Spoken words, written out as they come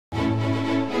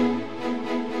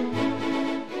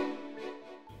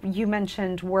You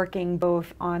mentioned working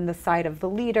both on the side of the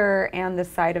leader and the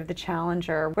side of the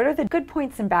challenger. What are the good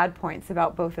points and bad points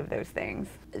about both of those things?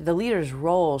 The leader's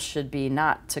role should be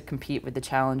not to compete with the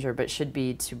challenger, but should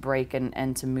be to break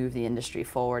and to move the industry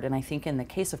forward. And I think in the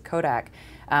case of Kodak,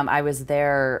 I was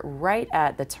there right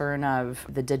at the turn of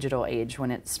the digital age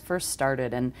when it first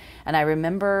started. And I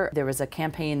remember there was a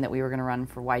campaign that we were going to run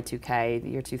for Y2K, the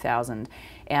year 2000,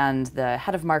 and the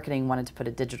head of marketing wanted to put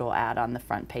a digital ad on the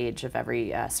front page of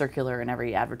every circular and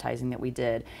every advertising that we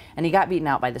did. And he got beaten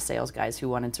out by the sales guys who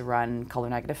wanted to run color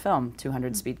negative film,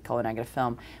 200 speed color negative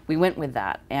film. We went with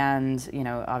that. And, you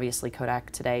know, obviously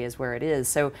Kodak today is where it is.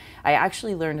 So I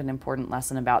actually learned an important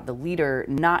lesson about the leader,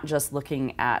 not just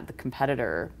looking at the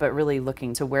competitor, but really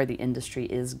looking to where the industry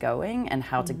is going and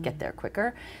how to get there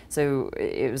quicker. So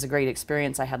it was a great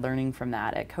experience I had learning from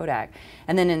that at Kodak.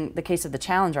 And then in the case of the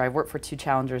challenger, I've worked for two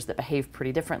challengers that behave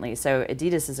pretty differently. So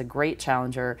Adidas is a great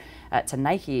challenger to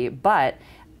Nike, but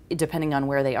depending on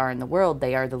where they are in the world,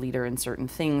 they are the leader in certain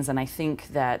things. And I think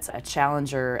that a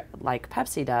challenger like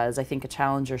Pepsi does, I think a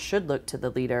challenger should look to the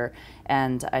leader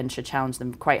and should challenge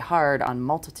them quite hard on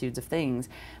multitudes of things.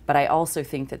 But I also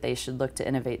think that they should look to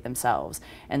innovate themselves.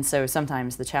 And so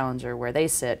sometimes the challenger where they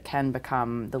sit can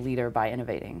become the leader by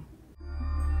innovating.